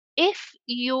if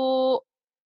your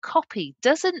copy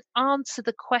doesn't answer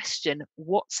the question,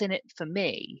 what's in it for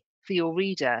me, for your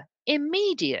reader,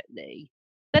 immediately,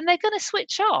 then they're going to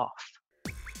switch off.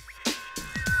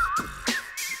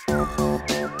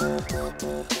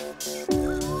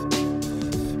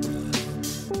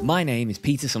 My name is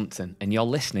Peter Sumpton, and you're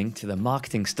listening to the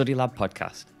Marketing Study Lab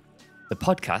podcast, the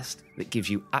podcast that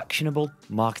gives you actionable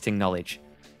marketing knowledge,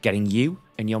 getting you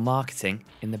and your marketing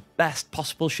in the best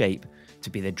possible shape to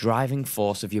be the driving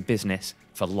force of your business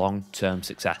for long-term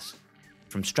success.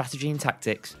 From strategy and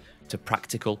tactics to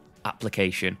practical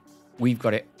application, we've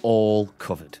got it all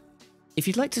covered. If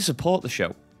you'd like to support the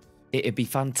show, it'd be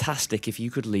fantastic if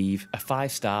you could leave a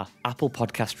 5-star Apple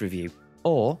Podcast review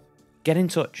or get in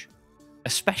touch.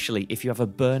 Especially if you have a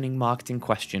burning marketing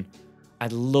question,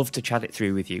 I'd love to chat it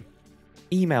through with you.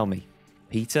 Email me,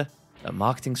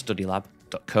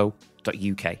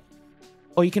 peter@marketingstudylab.co.uk.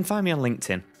 Or you can find me on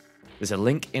LinkedIn. There's a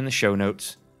link in the show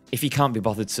notes if you can't be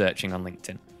bothered searching on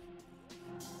LinkedIn.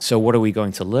 So what are we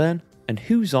going to learn, and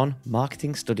who's on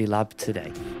Marketing Study Lab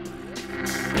today?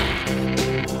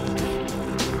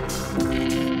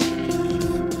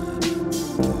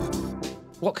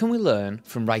 What can we learn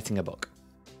from writing a book?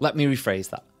 Let me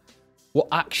rephrase that. What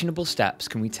actionable steps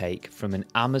can we take from an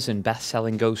Amazon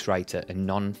best-selling ghostwriter and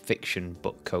non-fiction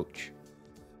book coach?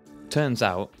 Turns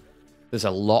out, there's a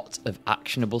lot of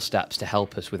actionable steps to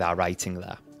help us with our writing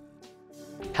there.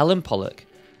 Helen Pollock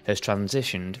has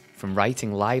transitioned from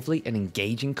writing lively and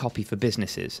engaging copy for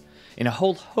businesses in a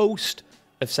whole host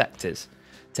of sectors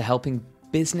to helping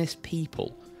business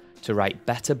people to write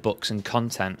better books and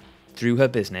content through her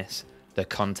business, The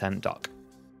Content Doc.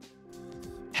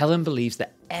 Helen believes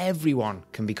that everyone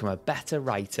can become a better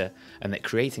writer and that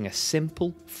creating a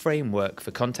simple framework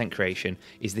for content creation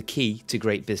is the key to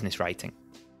great business writing.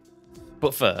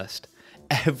 But first,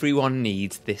 everyone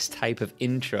needs this type of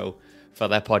intro for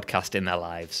their podcast in their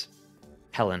lives.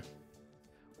 Helen,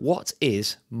 what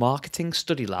is Marketing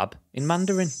Study Lab in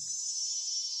Mandarin?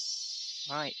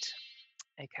 Right.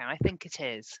 Okay, I think it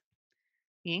is.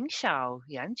 营销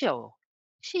研究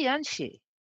是安息.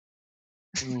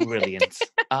 Brilliant.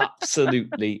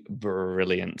 Absolutely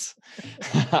brilliant.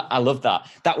 I love that.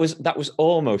 That was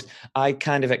almost, I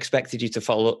kind of expected you to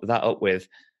follow that up with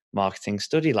Marketing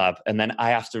Study Lab, and then I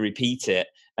have to repeat it,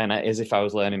 and as if I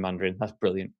was learning Mandarin. That's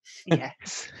brilliant.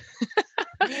 Yes.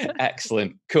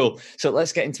 Excellent. Cool. So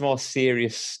let's get into more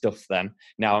serious stuff then.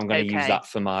 Now I'm going to use Okay. that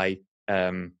for my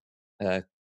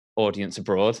audience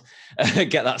abroad.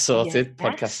 Get that sorted. Yes.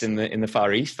 Podcast in the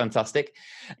Far East. Fantastic.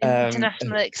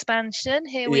 International expansion.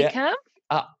 Here we come.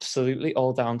 Absolutely.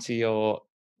 All down to your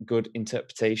good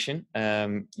interpretation.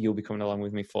 You'll be coming along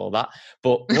with me for that.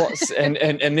 But what's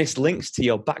and this links to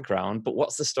your background, but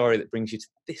what's the story that brings you to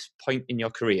this point in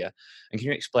your career? And can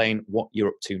you explain what you're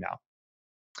up to now?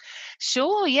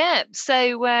 Sure, yeah.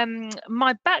 So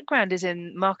my background is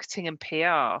in marketing and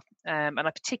PR, and I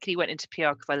particularly went into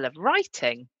PR because I love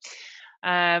writing.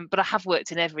 But I have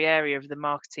worked in every area of the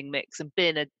marketing mix and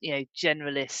been a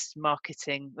generalist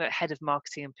marketing head of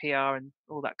marketing and PR and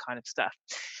all that kind of stuff.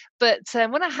 But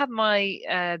when I had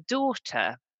my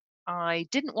daughter, I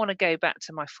didn't want to go back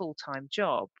to my full-time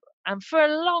job, and for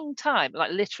a long time,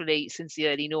 like literally since the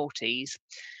early noughties,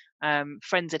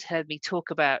 friends had heard me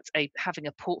talk about having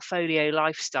a portfolio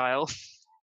lifestyle,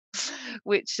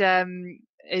 which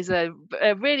is a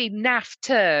really naff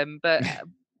term, but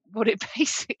what it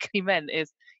basically meant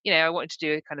is, I wanted to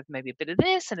do a kind of maybe a bit of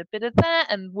this and a bit of that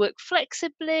and work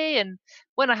flexibly. And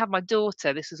when I had my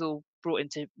daughter, this was all brought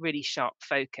into really sharp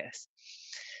focus.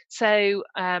 So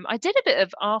I did a bit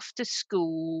of after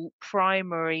school,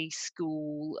 primary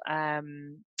school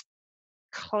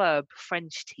club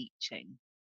French teaching.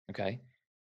 Okay.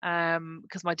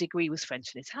 Because my degree was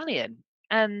French and Italian.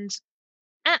 And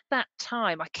at that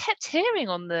time, I kept hearing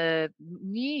on the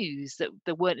news that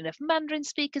there weren't enough Mandarin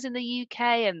speakers in the UK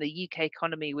and the UK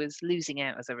economy was losing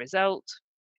out as a result.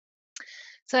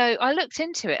 So I looked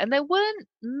into it, and there weren't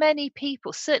many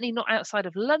people, certainly not outside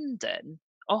of London,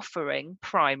 offering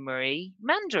primary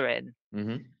Mandarin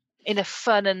in a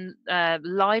fun and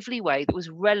lively way that was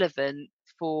relevant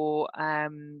for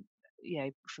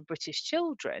for British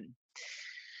children.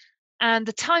 And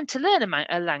the time to learn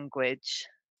a language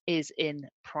is in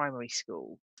primary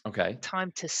school. Okay.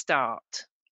 Time to start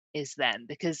is then,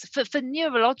 because for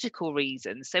neurological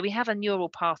reasons, so we have a neural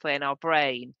pathway in our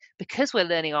brain because we're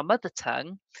learning our mother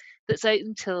tongue that's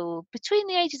open till between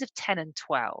the ages of 10 and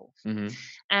 12.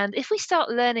 And if we start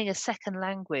learning a second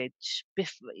language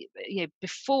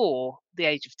before the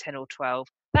age of 10 or 12,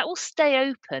 that will stay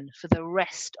open for the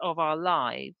rest of our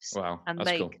lives. Wow, And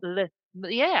that's make cool.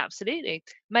 Yeah, absolutely.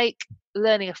 Make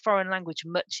learning a foreign language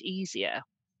much easier.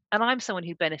 And I'm someone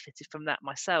who benefited from that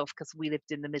myself because we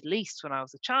lived in the Middle East when I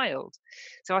was a child.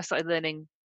 So I started learning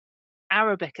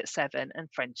Arabic at 7 and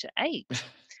French at 8.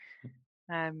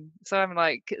 So I'm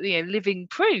like, living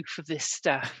proof of this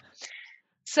stuff.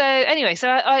 So anyway, so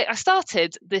I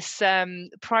started this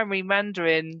primary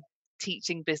Mandarin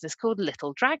teaching business called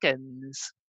Little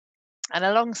Dragons. And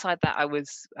alongside that, I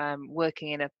was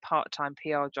working in a part-time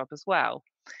PR job as well.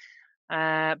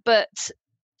 But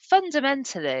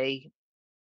fundamentally,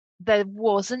 there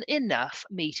wasn't enough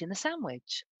meat in the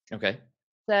sandwich. Okay.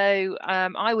 So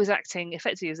I was acting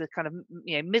effectively as a kind of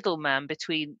middleman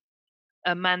between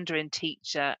a Mandarin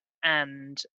teacher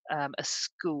and a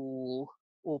school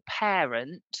or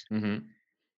parent. Mm-hmm.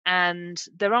 And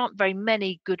there aren't very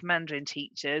many good Mandarin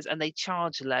teachers, and they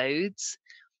charge loads.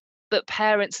 But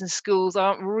parents and schools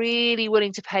aren't really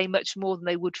willing to pay much more than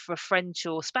they would for a French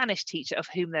or Spanish teacher, of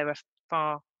whom there are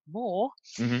far more.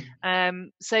 Mm-hmm.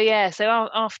 So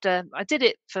after I did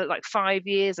it for like 5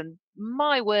 years, and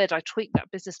my word, I tweaked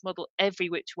that business model every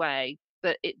which way,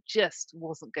 but it just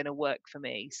wasn't going to work for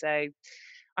me. So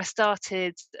I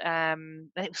started, and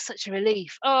it was such a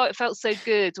relief. Oh, it felt so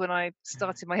good when I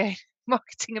started my own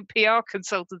marketing and PR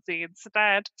consultancy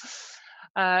instead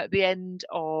at the end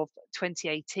of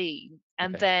 2018.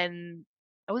 And Okay. then,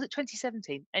 or was it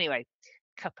 2017? Anyway,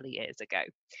 a couple of years ago.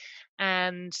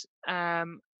 And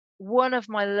one of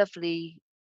my lovely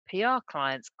PR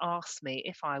clients asked me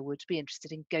if I would be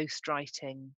interested in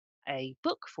ghostwriting a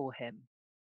book for him.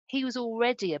 He was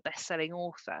already a best-selling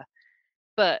author,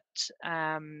 but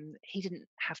he didn't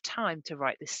have time to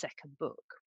write this second book.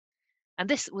 And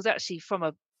this was actually from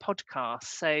a podcast.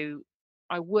 So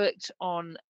I worked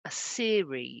on a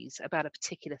series about a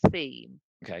particular theme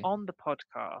Okay. on the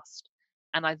podcast.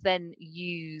 And I then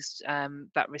used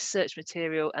that research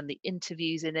material and the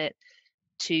interviews in it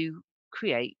to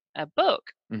create a book.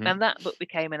 Mm-hmm. And that book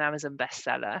became an Amazon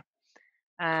bestseller.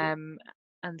 Cool. Um,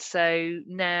 and so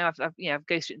now I've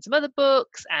ghostwritten some other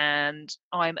books, and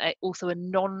I'm also a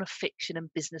non-fiction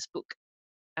and business book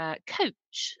coach.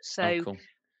 Oh, So cool.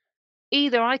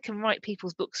 either I can write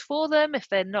people's books for them if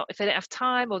they don't have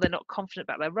time or they're not confident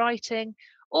about their writing,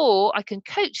 or I can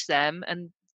coach them and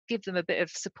give them a bit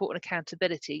of support and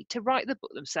accountability to write the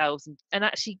book themselves and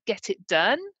actually get it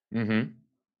done. Mm-hmm.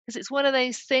 Because it's one of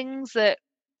those things that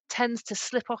tends to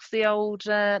slip off the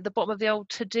bottom of the old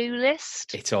to-do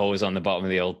list. It's always on the bottom of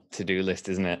the old to-do list,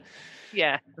 isn't it?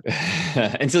 Yeah,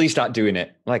 Until you start doing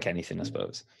it, like anything, I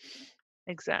suppose.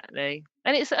 exactly.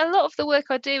 And it's a lot of the work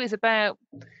I do is about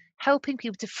helping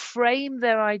people to frame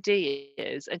their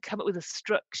ideas and come up with a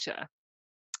structure.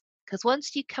 Because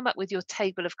once you come up with your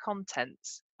table of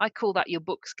contents, I call that your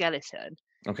book skeleton,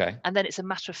 Okay. and then it's a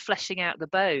matter of fleshing out the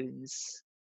bones.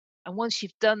 And once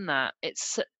you've done that,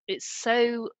 it's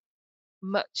so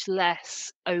much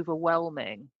less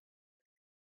overwhelming.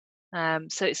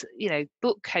 So it's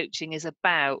book coaching is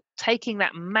about taking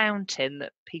that mountain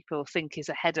that people think is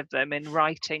ahead of them in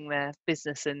writing their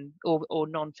business or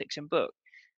non-fiction book,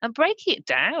 and breaking it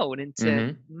down into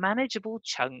Mm-hmm. manageable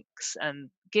chunks and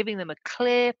giving them a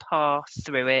clear path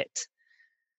through it,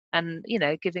 and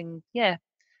giving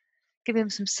them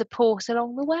some support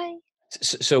along the way.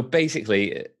 So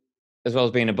basically, as well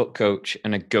as being a book coach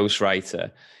and a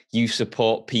ghostwriter, you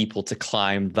support people to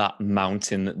climb that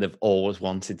mountain that they've always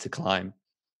wanted to climb.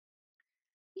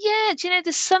 Yeah, do you know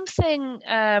there's something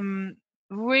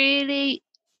really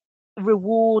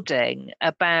rewarding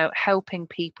about helping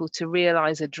people to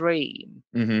realize a dream.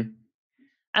 Mm-hmm.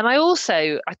 And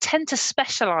I tend to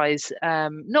specialize,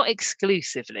 not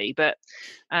exclusively, but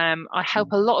I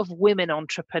help a lot of women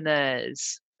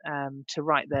entrepreneurs to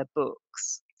write their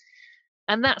books.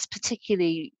 And that's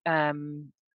particularly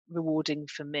rewarding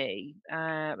for me.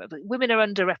 But women are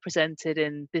underrepresented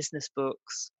in business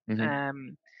books. Mm-hmm.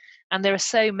 And there are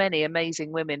so many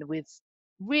amazing women with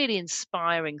really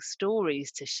inspiring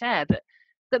stories to share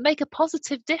that make a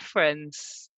positive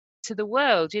difference to the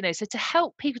world. So to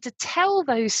help people to tell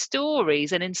those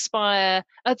stories and inspire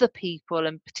other people,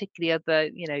 and particularly other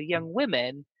young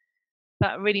women,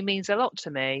 that really means a lot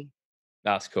to me.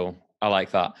 That's cool. I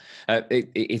like that.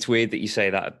 It's weird that you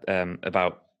say that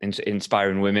about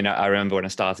inspiring women. I remember when I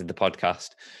started the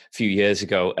podcast a few years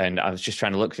ago, and I was just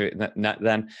trying to look through it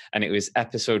then, and it was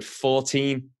episode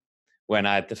 14 when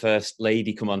I had the first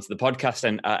lady come onto the podcast,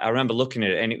 and I remember looking at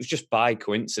it, and it was just by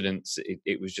coincidence.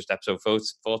 It was just episode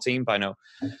 14 by no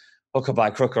hook or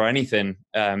by crook or anything.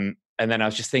 And then I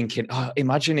was just thinking, oh,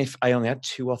 imagine if I only had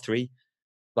 2 or 3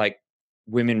 like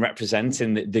women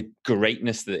representing the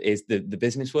greatness that is the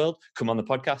business world come on the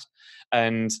podcast.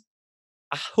 And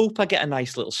I hope I get a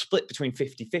nice little split between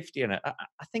 50-50, and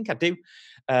I think I do.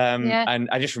 Yeah. And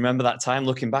I just remember that time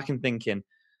looking back and thinking,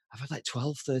 I've had like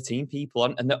 12, 13 people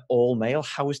on, and they're all male.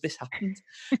 How has this happened?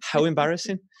 How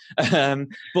embarrassing.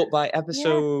 But by Yeah.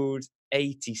 episode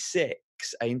 86,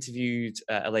 I interviewed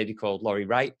a lady called Laurie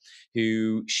Wright,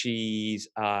 who she's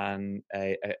an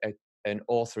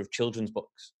author of children's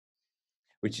books,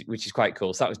 which is quite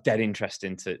cool. So that was dead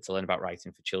interesting to learn about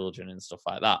writing for children and stuff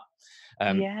like that.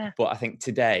 Yeah. But I think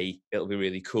today it'll be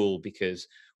really cool because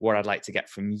what I'd like to get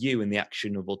from you and the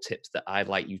actionable tips that I'd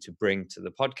like you to bring to the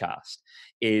podcast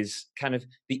is kind of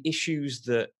the issues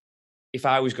that if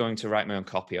I was going to write my own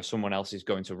copy or someone else is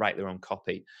going to write their own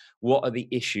copy, what are the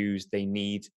issues they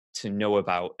need to know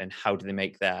about and how do they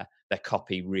make their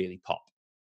copy really pop?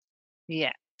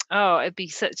 Yeah. Oh, it'd be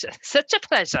such a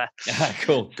pleasure.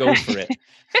 Cool, go for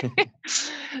it.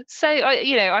 So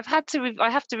I have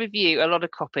to review a lot of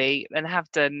copy and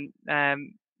have done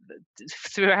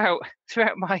throughout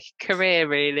throughout my career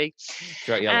really.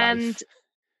 Throughout your And life.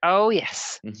 oh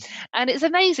yes, Mhm. and it's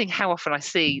amazing how often I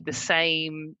see the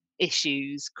same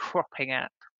issues cropping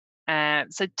up.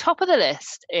 So top of the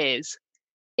list is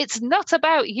it's not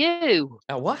about you.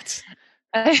 What?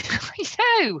 I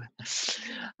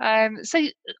know. So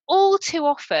all too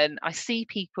often, I see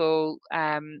people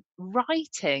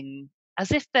writing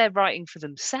as if they're writing for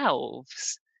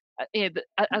themselves,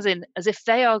 as if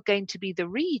they are going to be the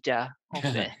reader of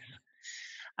this,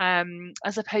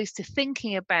 as opposed to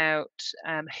thinking about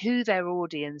who their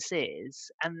audience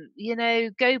is, and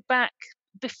go back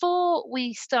before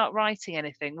we start writing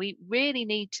anything. We really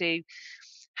need to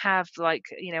have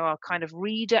our kind of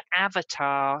reader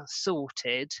avatar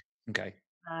sorted. Okay.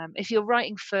 If you're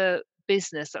writing for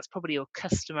business, that's probably your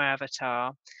customer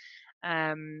avatar.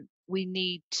 We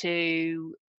need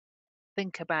to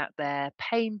think about their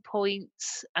pain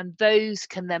points, and those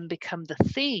can then become the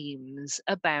themes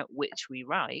about which we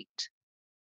write.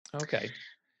 Okay.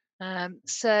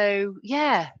 So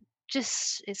yeah,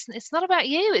 just it's not about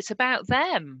you; it's about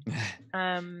them.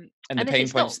 And the And if pain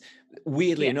it's not, points,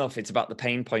 weirdly yeah, enough, it's about the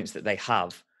pain points that they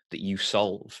have that you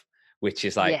solve, which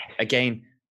is like, yeah, again,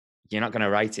 you're not going to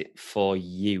write it for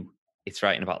you. It's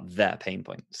writing about their pain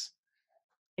points.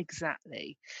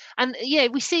 exactly. And yeah,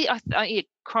 we see, yeah,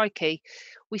 crikey,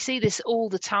 we see this all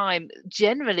the time,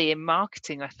 generally in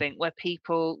marketing, I think, where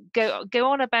people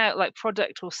go on about like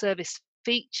product or service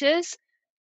features,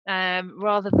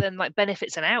 rather than like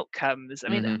benefits and outcomes. I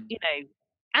mean, Hmm.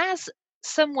 as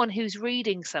someone who's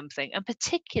reading something, and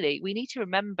particularly, we need to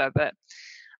remember that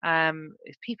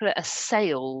if people are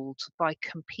assailed by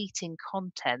competing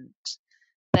content,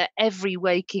 their every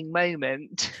waking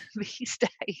moment these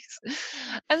days.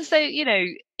 And so,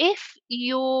 if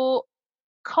your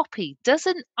copy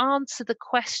doesn't answer the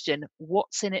question,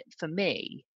 what's in it for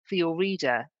me, for your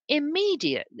reader,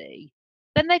 immediately,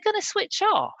 then they're going to switch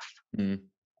off. Mm,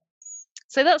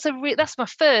 So that's my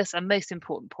first and most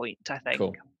important point, I think.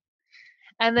 cool.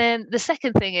 And then the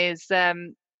second thing is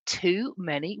too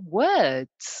many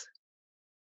words.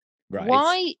 Right.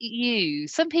 Why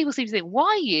use? Some people seem to think,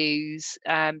 why use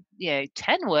 10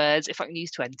 words if I can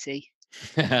use 20?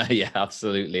 Yeah,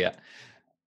 absolutely. Yeah.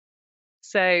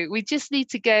 So we just need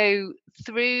to go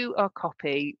through our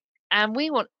copy, and we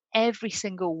want every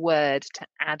single word to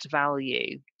add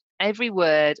value. Every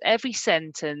word, every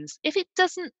sentence. If it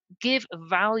doesn't give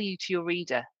value to your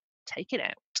reader, take it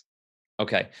out.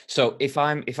 Okay. So if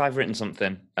I've written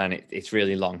something and it's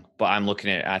really long, but I'm looking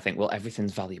at it, and I think, well,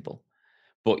 everything's valuable,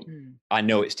 but Mm. I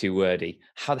know it's too wordy.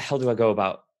 How the hell do I go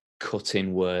about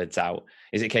cutting words out?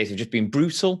 Is it a case of just being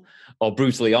brutal or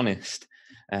brutally honest?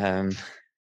 Um,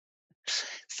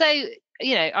 So,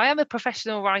 I am a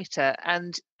professional writer,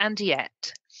 and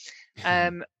yet,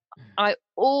 um, I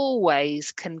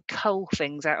always can cull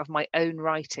things out of my own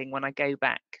writing when I go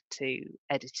back to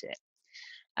edit it.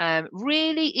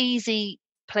 Really easy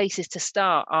places to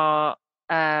start are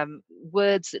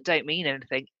words that don't mean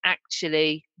anything.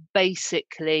 Actually,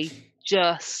 basically,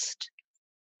 just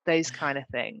those kind of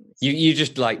things. you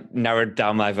just like narrowed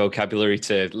down my vocabulary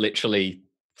to literally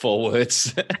 4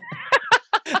 words.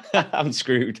 I'm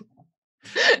screwed.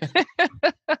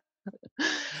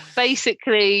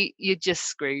 Basically, you're just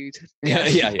screwed. Yeah,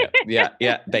 Yeah.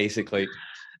 yeah. Basically.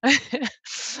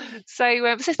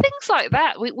 So things like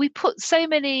that, we put so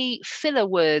many filler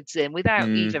words in without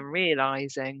even Mm,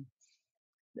 realizing,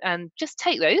 and just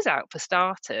take those out for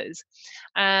starters.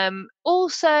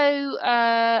 Also,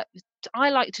 I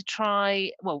like to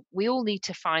try. Well, we all need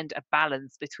to find a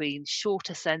balance between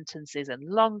shorter sentences and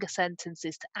longer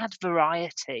sentences to add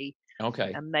variety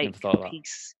okay. and make Never thought a of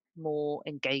piece more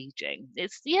engaging.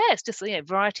 It's just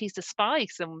variety's the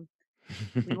spice, and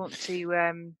We want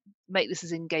to make this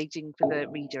as engaging for the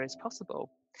reader as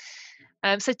possible.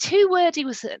 So two wordy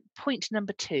was point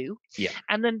number 2. Yeah.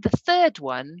 And then the third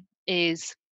one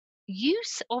is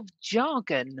use of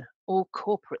jargon or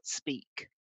corporate speak.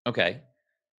 Okay.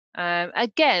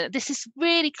 Again, this is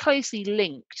really closely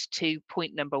linked to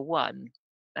point number 1.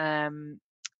 Um,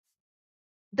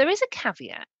 there is a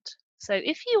caveat. So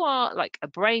if you are like a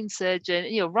brain surgeon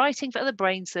and you're writing for other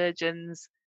brain surgeons,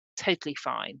 totally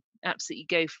fine. Absolutely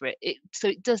go for it. So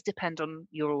it does depend on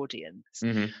your audience.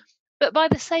 Hmm. But by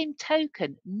the same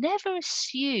token, never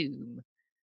assume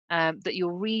that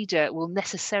your reader will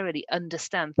necessarily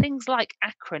understand things like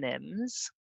acronyms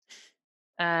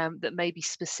that may be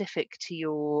specific to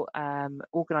your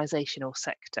organisation or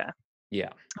sector. Yeah.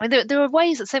 I mean, there are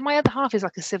ways that, so my other half is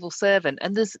like a civil servant,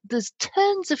 and there's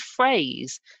turns of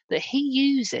phrase that he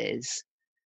uses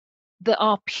that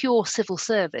are pure civil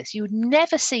service. You would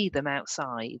never see them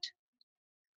outside.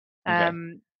 Okay.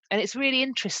 And it's really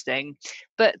interesting,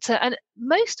 but and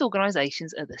most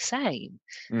organisations are the same.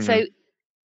 So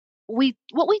Hmm.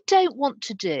 what we don't want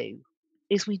to do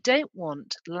is we don't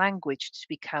want language to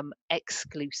become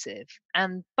exclusive.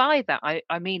 And by that,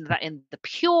 I mean that in the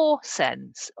pure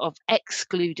sense of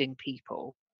excluding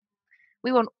people.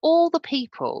 We want all the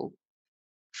people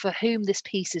for whom this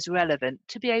piece is relevant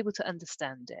to be able to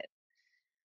understand it.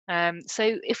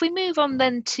 So if we move on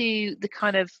then to the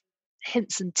kind of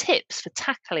hints and tips for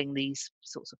tackling these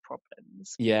sorts of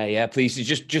problems. Yeah, yeah. Please,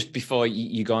 just before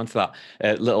you go on to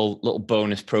that, little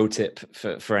bonus pro tip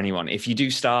for anyone. If you do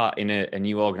start in a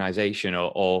new organization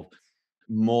or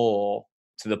more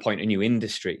to the point, a new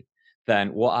industry,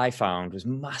 then what I found was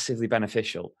massively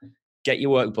beneficial. Get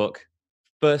your workbook,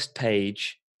 first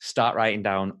page, start writing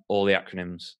down all the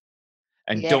acronyms.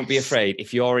 And don't be Yes. afraid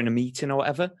if you're in a meeting or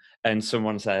whatever and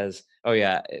someone says, "Oh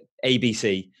yeah,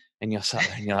 ABC," and you're sat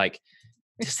there and you're like,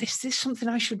 is this something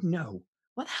I should know?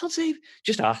 What the hell's it?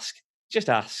 Just ask. Just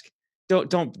ask. Don't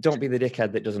be the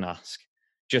dickhead that doesn't ask.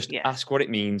 Just Yeah. ask what it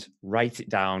means, write it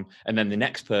down, and then the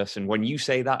next person, when you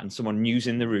say that and someone new's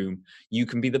in the room, you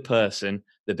can be the person,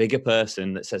 the bigger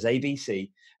person that says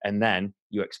ABC, and then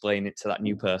you explain it to that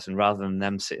new person rather than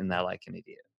them sitting there like an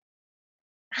idiot.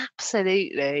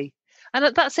 Absolutely.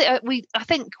 And that's it. I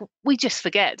think we just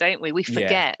forget, don't we? We Yeah.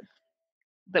 forget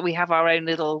that we have our own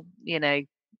little,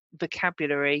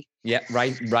 vocabulary. Yeah.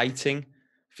 Writing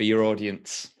for your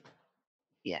audience.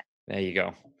 Yeah, There you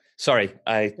go. Sorry,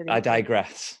 I absolutely.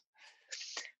 digress.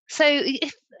 So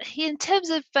if in terms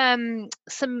of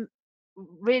some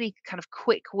really kind of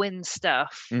quick win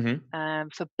stuff Hmm.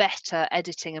 for better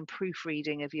editing and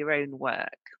proofreading of your own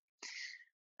work,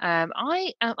 I'm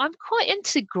quite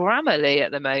into Grammarly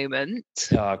at the moment.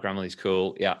 Oh, Grammarly's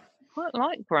cool. Yeah. Quite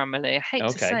like Grammarly. I hate to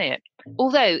Okay. say it,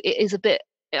 although it is a bit.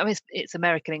 I mean, it's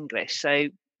American English, so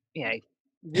Be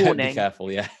warning: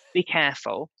 careful. Yeah. be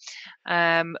careful.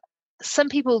 Um, some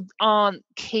people aren't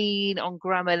keen on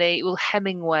Grammarly. Well,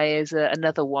 Hemingway is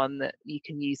another one that you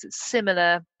can use that's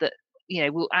similar. That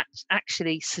will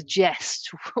actually suggest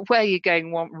where you're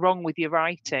going wrong with your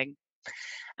writing.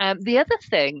 The other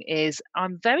thing is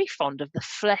I'm very fond of the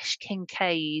Flesh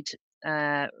Kincaid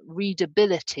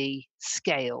readability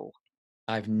scale.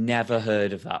 I've never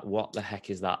heard of that. What the heck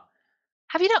is that?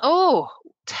 Have you not? Oh,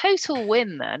 total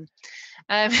win then.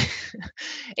 Um,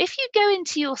 if you go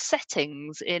into your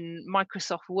settings in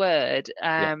Microsoft Word,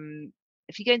 Yeah.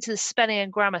 if you go into the spelling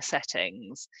and grammar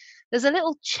settings, there's a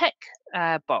little check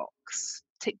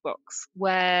tick box,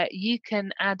 where you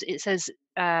can add, it says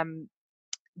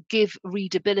give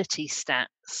readability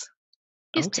stats.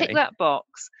 Just tick Okay. that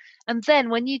box. And then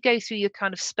when you go through your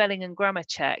kind of spelling and grammar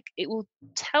check, it will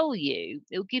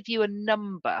it'll give you a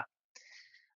number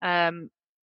um,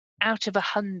 out of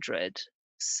 100.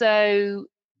 So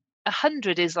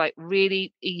 100 is like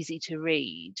really easy to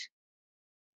read.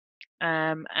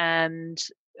 And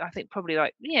I think probably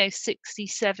like, 60,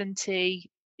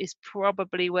 70 is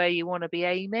probably where you want to be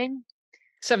aiming.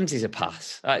 70's a Um,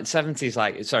 pass. 70's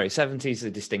like, sorry, 70's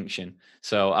a distinction.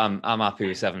 So I'm happy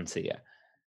with 70. Yeah.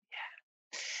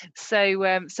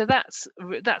 so that's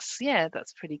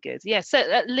pretty good. Yeah, so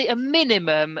a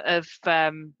minimum of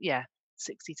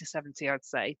 60 to 70, I'd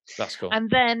say. That's cool. And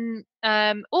then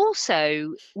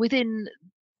also within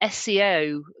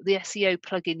SEO, the SEO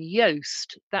plugin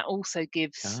Yoast, that also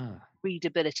gives Ah,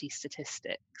 readability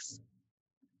statistics.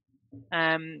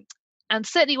 And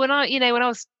certainly when I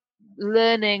was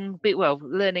learning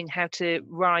how to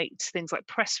write things like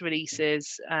press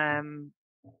releases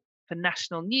for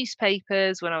national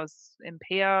newspapers when I was in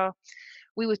PR,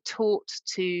 we were taught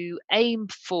to aim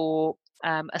for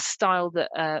a style that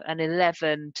an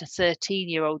 11 to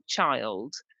 13-year-old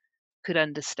child could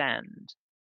understand.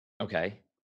 Okay.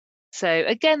 So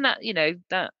again, that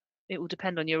it will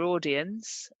depend on your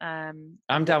audience, I'm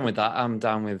and what down the with that. I'm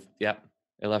down with,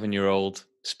 11-year-old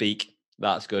speak.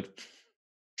 That's good.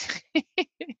 and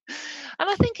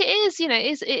I think it is,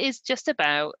 it is just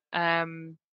about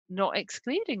not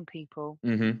excluding people,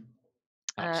 Mm-hmm. and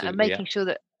Absolutely, yeah. making sure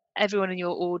that everyone in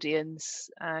your audience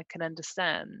can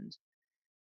understand.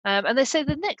 And they say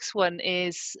the next one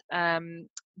is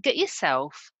get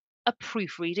yourself a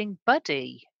proofreading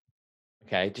buddy.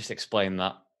 Okay, just explain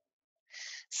that.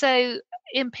 So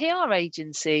in PR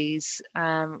agencies,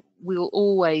 we'll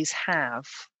always have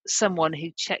someone who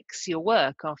checks your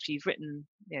work after you've written,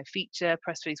 feature,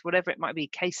 press release, whatever it might be,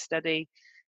 case study.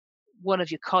 One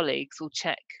of your colleagues will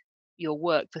check your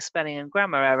work for spelling and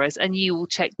grammar errors, and you will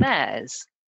check theirs.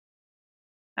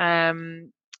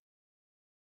 Um,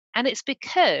 and it's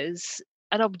because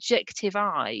an objective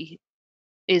eye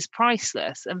is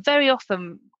priceless. And very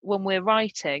often when we're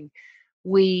writing,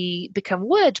 we become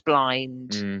word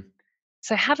blind. Mm,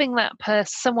 So having that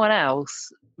someone else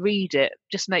read it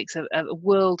just makes a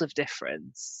world of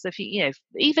difference. So if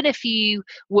even if you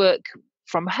work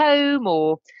from home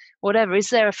or whatever, is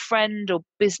there a friend or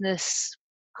business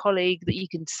colleague that you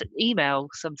can email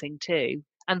something to,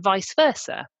 and vice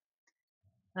versa?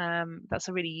 That's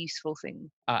a really useful thing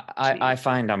I to.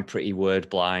 find I'm pretty word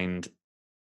blind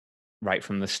right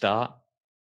from the start.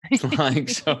 Like,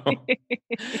 so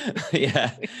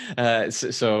yeah.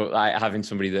 So like having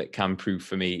somebody that can prove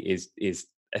for me is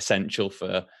essential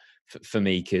for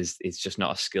me, because it's just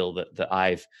not a skill that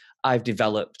I've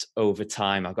developed over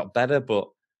time. I've got better, but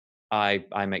I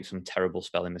make some terrible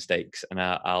spelling mistakes, and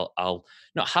I'll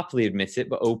not happily admit it,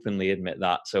 but openly admit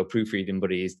that. So proofreading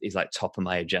buddy is like top of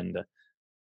my agenda.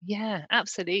 Yeah,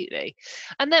 absolutely.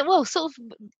 And then, well, sort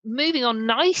of moving on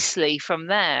nicely from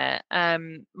there,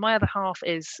 my other half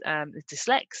is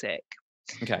dyslexic,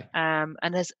 Okay.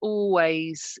 and has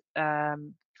always,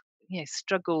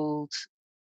 struggled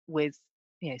with,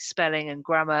 spelling and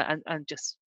grammar, and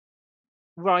just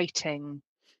writing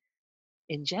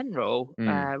in general,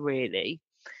 Mm, really.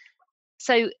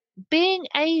 So being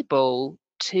able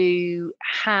to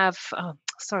have, oh,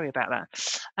 sorry about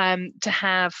that, to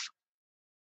have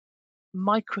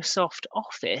Microsoft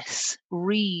Office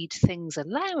read things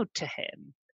aloud to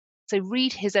him. So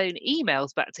read his own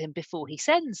emails back to him before he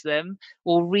sends them,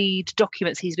 or read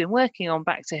documents he's been working on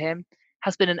back to him,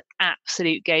 has been an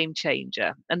absolute game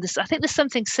changer. And I think there's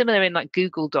something similar in like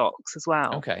Google Docs as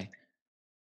well. okay.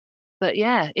 But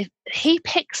yeah, if he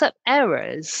picks up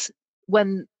errors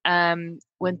when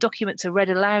documents are read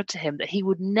aloud to him that he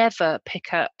would never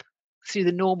pick up through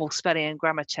the normal spelling and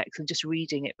grammar checks and just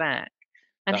reading it back.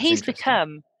 And That's he's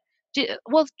interesting. become,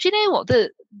 well, do you know what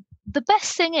the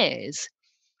best thing is?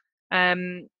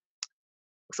 Um,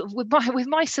 Sort of with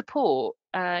my support,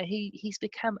 he's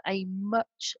become a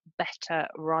much better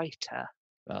writer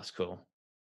That's cool.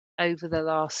 over the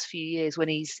last few years when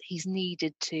he's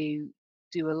needed to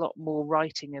do a lot more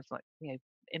writing of, like,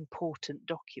 important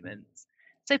documents.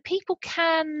 So people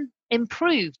can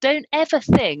improve. Don't ever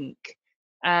think,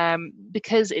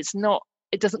 because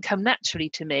it doesn't come naturally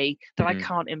to me, that I Hmm.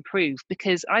 can't improve,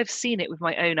 because I've seen it with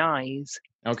my own eyes.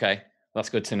 Okay, that's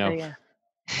good to So know. yeah.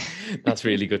 That's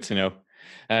really good to know.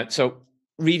 So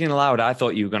reading aloud, I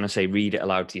thought you were going to say read it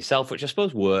aloud to yourself, which I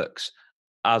suppose works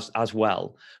as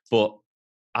well. But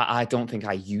I don't think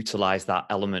I utilize that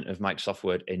element of Microsoft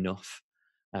Word enough,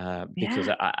 because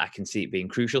Yeah. I can see it being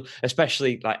crucial.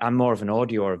 Especially, like, I'm more of an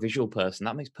audio or a visual person.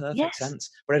 That makes perfect Yes. sense,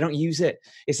 but I don't use it.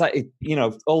 It's like,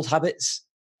 old habits,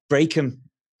 break them.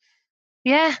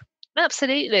 Yeah,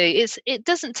 absolutely. It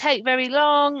doesn't take very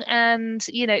long, and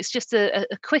it's just a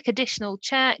quick additional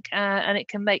check, and it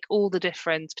can make all the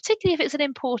difference, particularly if it's an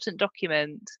important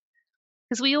document.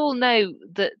 Because we all know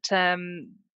that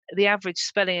the average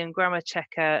spelling and grammar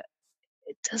checker,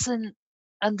 it doesn't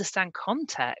understand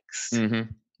context. Hmm.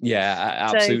 Yeah,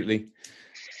 So absolutely.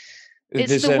 it's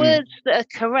There's the words that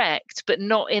are correct, but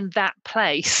not in that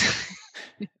place.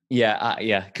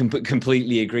 Yeah,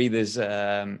 completely agree. There's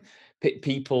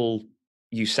people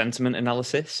use sentiment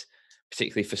analysis,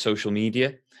 particularly for social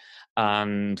media.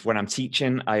 And when I'm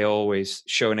teaching, I always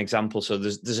show an example. So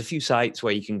there's a few sites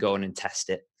where you can go in and test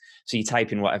it. So you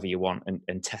type in whatever you want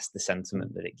and test the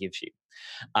sentiment that it gives you.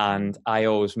 Mm. And I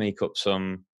always make up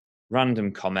some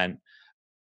random comment,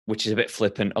 which is a bit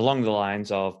flippant, along the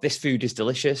lines of, "This food is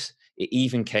delicious. It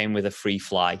even came with a free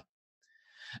fly."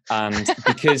 And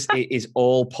because it is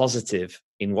all positive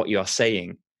in what you're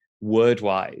saying, word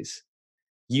wise,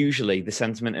 usually the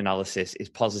sentiment analysis is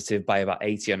positive by about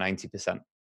 80 or 90%.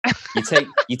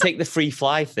 You take the free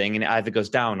fly thing, and it either goes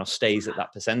down or stays at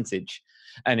that percentage.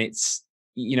 And it's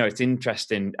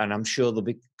interesting, and I'm sure there'll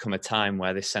become a time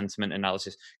where this sentiment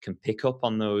analysis can pick up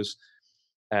on those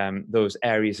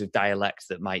areas of dialect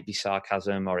that might be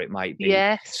sarcasm, or it might be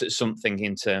Yes. something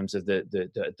in terms of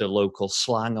the local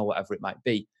slang or whatever it might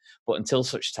be. But until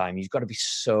such time, you've got to be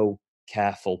so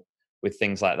careful with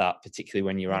things like that, particularly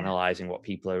when you're Yeah. analysing what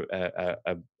people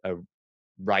are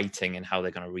writing and how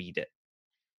they're going to read it.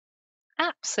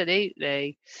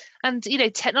 Absolutely. And,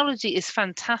 technology is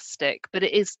fantastic, but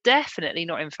it is definitely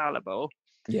not infallible.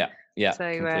 Yeah,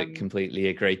 So, completely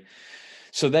agree.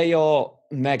 So they are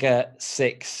mega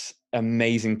 6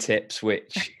 amazing tips,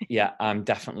 which I'm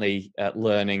definitely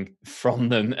learning from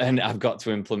them, and I've got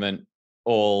to implement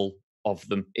all of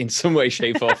them in some way,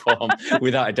 shape, or form,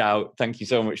 without a doubt. Thank you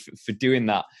so much for doing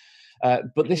that.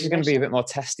 But this is going to be a bit more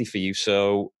testy for you.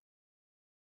 So,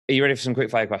 are you ready for some quick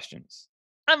fire questions?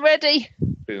 I'm ready.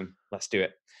 Boom, let's do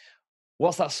it.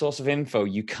 What's that source of info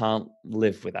you can't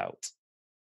live without?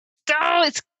 Oh,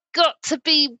 it's got to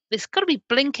be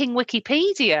blinking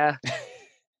Wikipedia.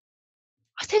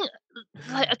 I think,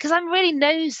 because I'm really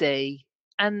nosy,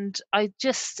 and I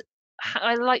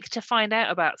like to find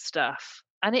out about stuff,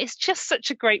 and it's just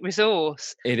such a great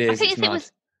resource. It I is. think It's mad.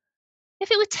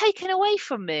 if it were taken away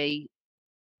from me,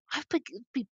 I'd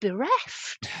be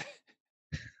bereft.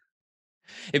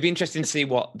 It'd be interesting to see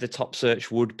what the top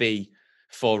search would be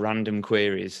for random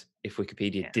queries if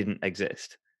Wikipedia Yeah, didn't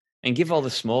exist. And give all the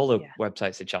smaller yeah,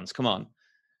 websites a chance. Come on,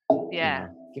 yeah.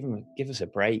 give us a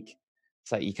break.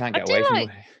 It's like you can't I get do away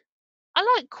from.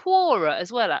 I like Quora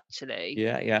as well, actually.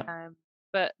 Yeah.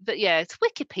 But yeah, it's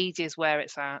Wikipedia is where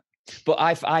it's at. But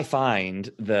I find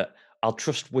that I'll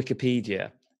trust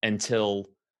Wikipedia until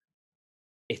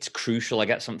it's crucial I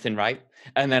get something right,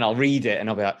 and then I'll read it and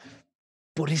I'll be like,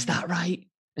 "But is that right?"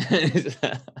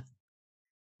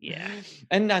 Yeah,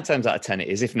 And 9 times out of 10 it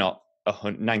is, if not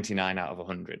 99 out of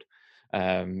 100.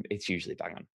 It's usually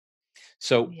bang on.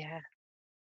 So, yeah.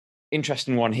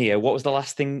 interesting one here. What was the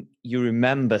last thing you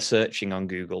remember searching on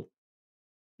Google?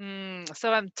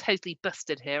 So I'm totally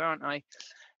busted here, aren't I?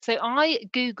 So I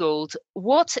Googled,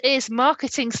 what is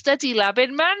Marketing Study Lab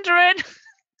in Mandarin?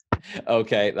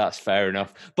 Okay, that's fair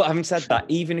enough. But having said that,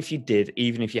 even if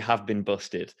you have been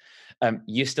busted,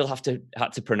 you still had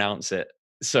to pronounce it.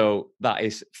 So that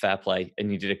is fair play,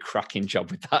 and you did a cracking job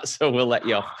with that. So we'll let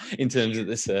you off in terms of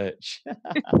the search.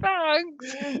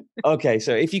 Thanks. Okay,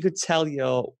 so if you could tell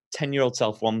your 10-year-old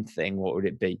self one thing, what would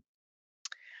it be?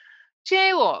 Do you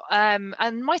know what?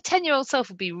 And my 10-year-old self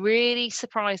would be really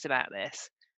surprised about this.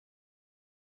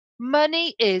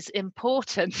 Money is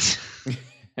important.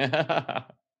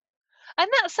 And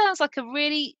that sounds like a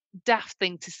really daft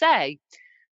thing to say,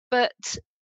 but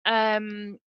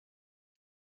um,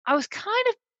 I was kind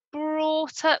of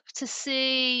brought up to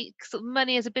see sort of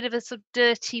money as a bit of a sort of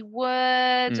dirty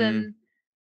word, Mm,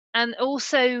 and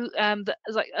also that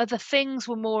like other things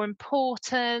were more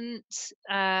important.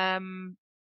 Um,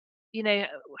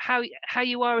 how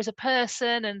you are as a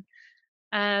person,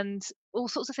 and all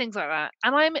sorts of things like that.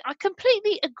 And I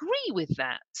completely agree with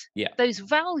that. yeah. Those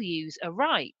values are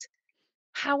right.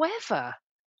 However,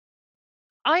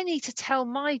 I need to tell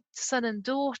my son and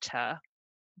daughter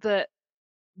that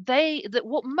that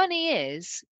what money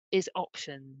is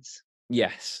options.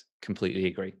 Yes, completely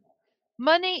agree.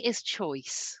 Money is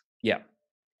choice. Yeah.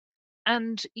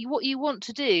 And what you want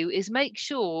to do is make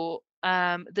sure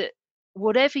that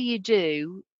whatever you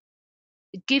do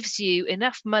gives you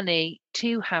enough money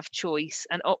to have choice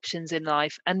and options in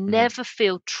life and Mhm. never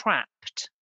feel trapped.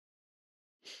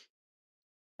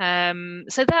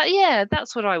 So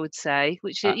that's what I would say.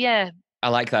 I Yeah, I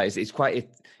like that. It's quite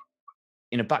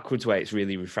in a backwards way, it's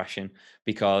really refreshing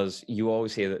because you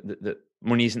always hear that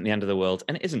money isn't the end of the world,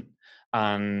 and it isn't.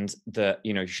 And that,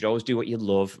 you should always do what you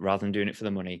love rather than doing it for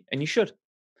the money. And you should.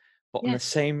 But on yeah, the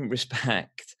same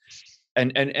respect,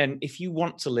 and if you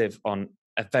want to live on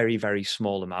a very, very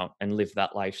small amount and live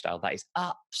that lifestyle, that is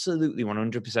absolutely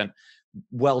 100%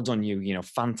 well done,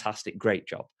 fantastic, great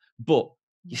job. But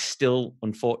you yeah. still,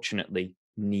 unfortunately,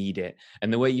 need it.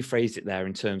 And the way you phrased it there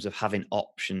in terms of having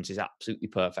options is absolutely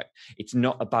perfect. It's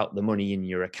not about the money in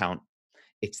your account,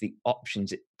 it's the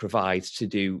options it provides to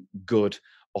do good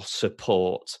or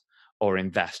support or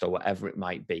invest or whatever it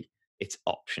might be. It's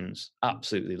options.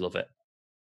 Absolutely love it.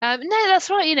 No, that's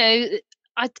right.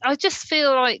 I just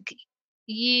feel like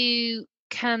you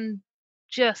can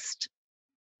just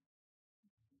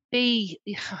be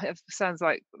it sounds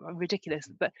like ridiculous,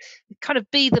 but kind of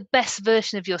be the best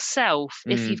version of yourself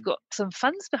if you've Mm, got some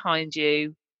funds behind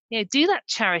you. Do that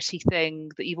charity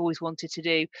thing that you've always wanted to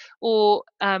do, or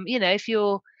if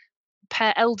you're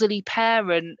elderly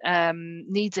parent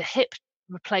needs a hip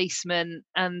replacement,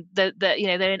 and they're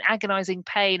in agonizing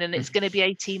pain, and it's going to be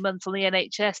 18 months on the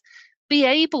NHS, be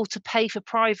able to pay for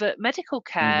private medical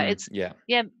care. It's Yeah.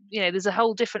 there's a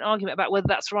whole different argument about whether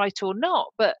that's right or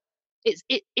not, but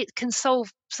it can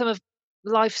solve some of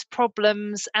life's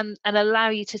problems and allow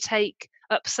you to take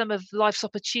up some of life's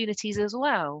opportunities as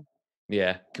well.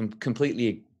 Yeah,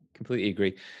 completely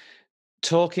agree.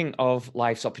 Talking of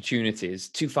life's opportunities,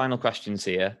 2 final questions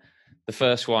here. The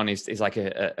first one is like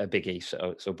a biggie,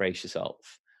 so brace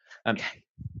yourself. Okay.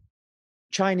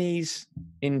 Chinese,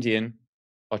 Indian,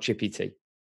 or chippy tea?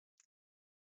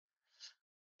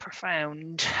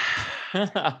 Profound.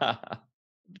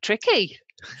 Tricky.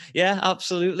 Yeah,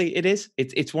 absolutely, it is.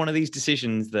 It's one of these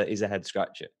decisions that is a head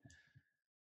scratcher.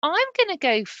 I'm gonna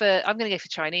go for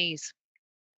Chinese.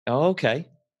 Oh, okay.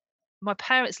 My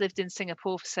parents lived in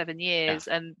Singapore for 7 Yeah, years,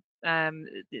 and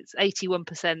it's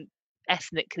 81%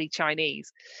 ethnically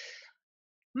Chinese.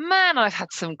 Man, I've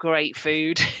had some great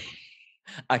food.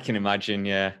 I can imagine.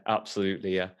 Yeah,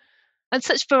 absolutely. Yeah, And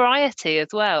such variety as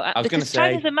well, I was going to because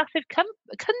China's say. a massive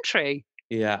country.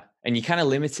 Yeah, and you're kind of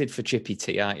limited for chippy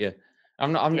tea, aren't you?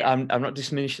 I'm not. Yeah. I'm not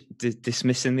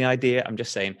dismissing the idea. I'm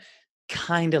just saying,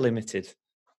 kind of limited.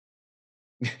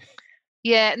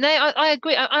 Yeah, no, I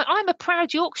agree. I'm a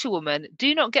proud Yorkshire woman.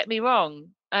 Do not get me wrong.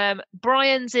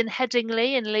 Brian's in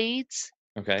Headingley in Leeds,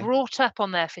 Okay. brought up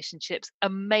on their fish and chips,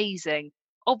 amazing.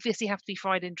 Obviously, have to be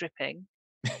fried in dripping.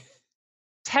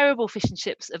 Terrible fish and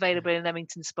chips available in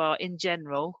Leamington Spa in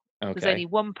general. There's only Okay.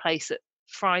 one place that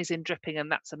fries in dripping,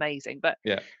 and that's amazing. But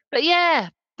Yeah. yeah,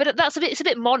 but it's a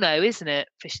bit mono, isn't it?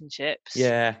 Fish and chips.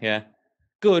 Yeah. Yeah.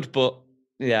 Good, but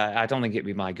yeah, I don't think it'd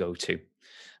be my go-to.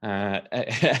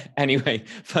 Anyway,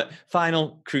 but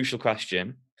final crucial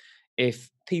question: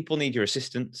 if people need your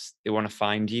assistance, they want to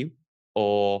find you,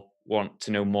 or want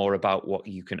to know more about what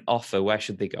you can offer, where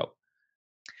should they go?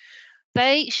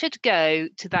 They should go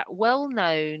to that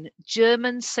well-known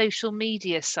German social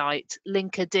media site,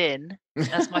 LinkedIn,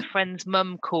 as my friend's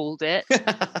mum called it,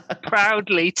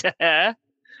 proudly to her.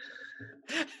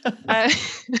 Uh,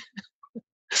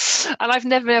 and I've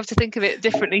never been able to think of it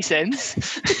differently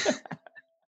since.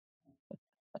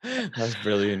 That's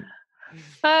brilliant.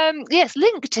 Yes,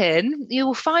 LinkedIn. You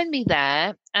will find me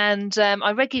there, and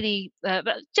I regularly,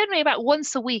 generally about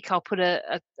once a week, I'll put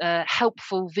a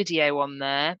helpful video on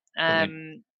there.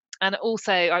 Brilliant. And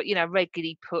also, I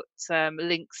regularly put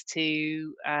links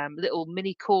to little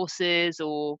mini courses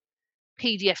or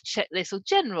PDF checklists or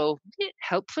general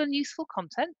helpful and useful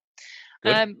content.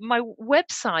 Good. My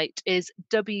website is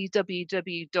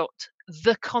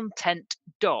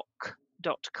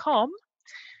www.thecontentdoc.com.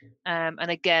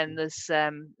 And again, there's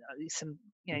some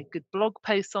good blog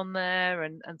posts on there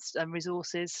and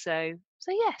resources. So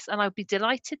yes, and I'd be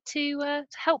delighted to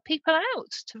help people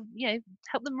out, to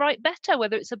help them write better,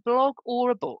 whether it's a blog or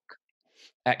a book.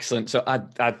 Excellent. So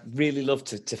I'd really love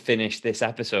to finish this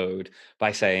episode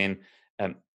by saying,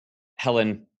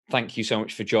 Helen, thank you so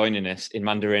much for joining us in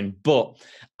Mandarin. But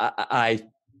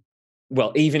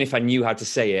well, even if I knew how to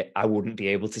say it, I wouldn't be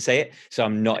able to say it. So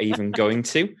I'm not even going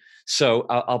to. So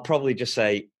I'll probably just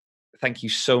say thank you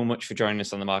so much for joining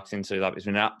us on the Marketing Study Lab. It's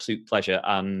been an absolute pleasure.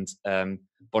 And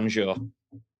bonjour.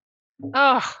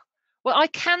 Oh, well, I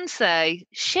can say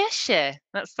谢谢,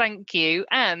 that's thank you,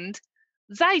 and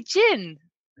再见,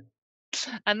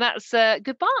 and that's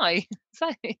goodbye. So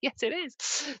yes, it is.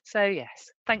 So yes,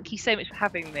 thank you so much for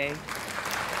having me.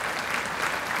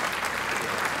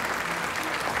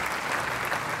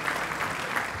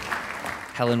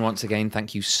 Helen, once again,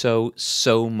 thank you so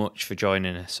much for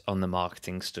joining us on the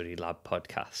Marketing Study Lab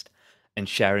podcast and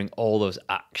sharing all those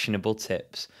actionable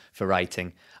tips for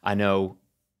writing. I know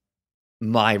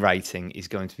my writing is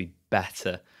going to be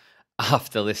better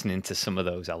after listening to some of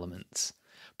those elements.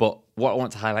 But what I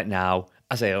want to highlight now,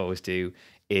 as I always do,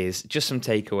 is just some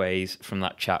takeaways from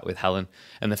that chat with Helen.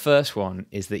 And the first one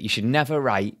is that you should never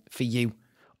write for you,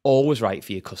 always write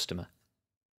for your customer.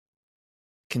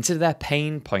 Consider their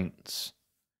pain points,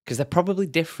 because they're probably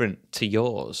different to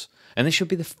yours, and this should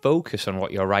be the focus on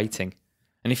what you're writing.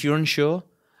 And if you're unsure,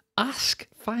 ask,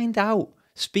 find out,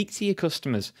 speak to your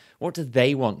customers. What do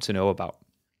they want to know about?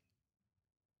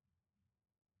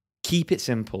 Keep it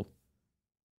simple.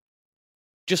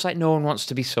 Just like no one wants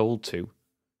to be sold to,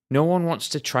 no one wants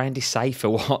to try and decipher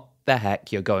what the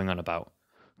heck you're going on about.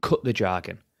 Cut the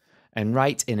jargon and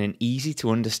write in an easy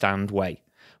to understand way,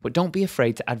 but don't be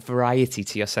afraid to add variety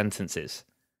to your sentences.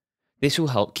 This will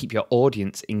help keep your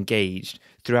audience engaged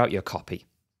throughout your copy.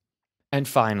 And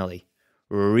finally,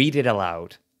 read it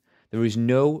aloud. There is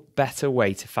no better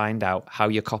way to find out how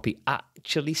your copy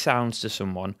actually sounds to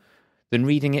someone than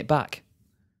reading it back,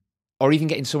 or even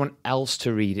getting someone else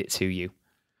to read it to you.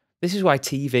 This is why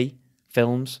TV,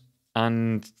 films,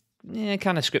 and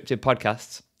kind of scripted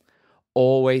podcasts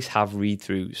always have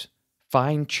read-throughs,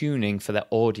 fine-tuning for their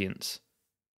audience.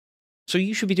 So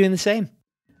you should be doing the same.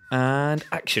 And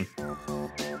action.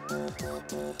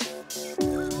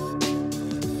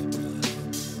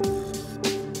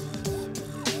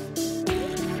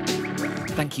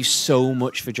 Thank you so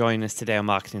much for joining us today on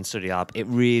Marketing Study Lab. It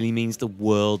really means the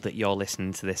world that you're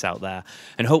listening to this out there.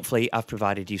 And hopefully I've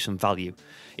provided you some value.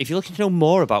 If you're looking to know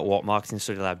more about what Marketing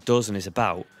Study Lab does and is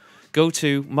about, go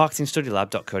to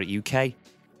marketingstudylab.co.uk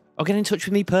or get in touch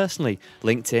with me personally,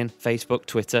 LinkedIn, Facebook,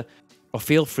 Twitter, or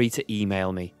feel free to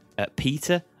email me at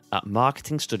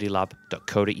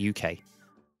peter@marketingstudylab.co.uk.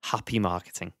 Happy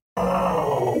marketing.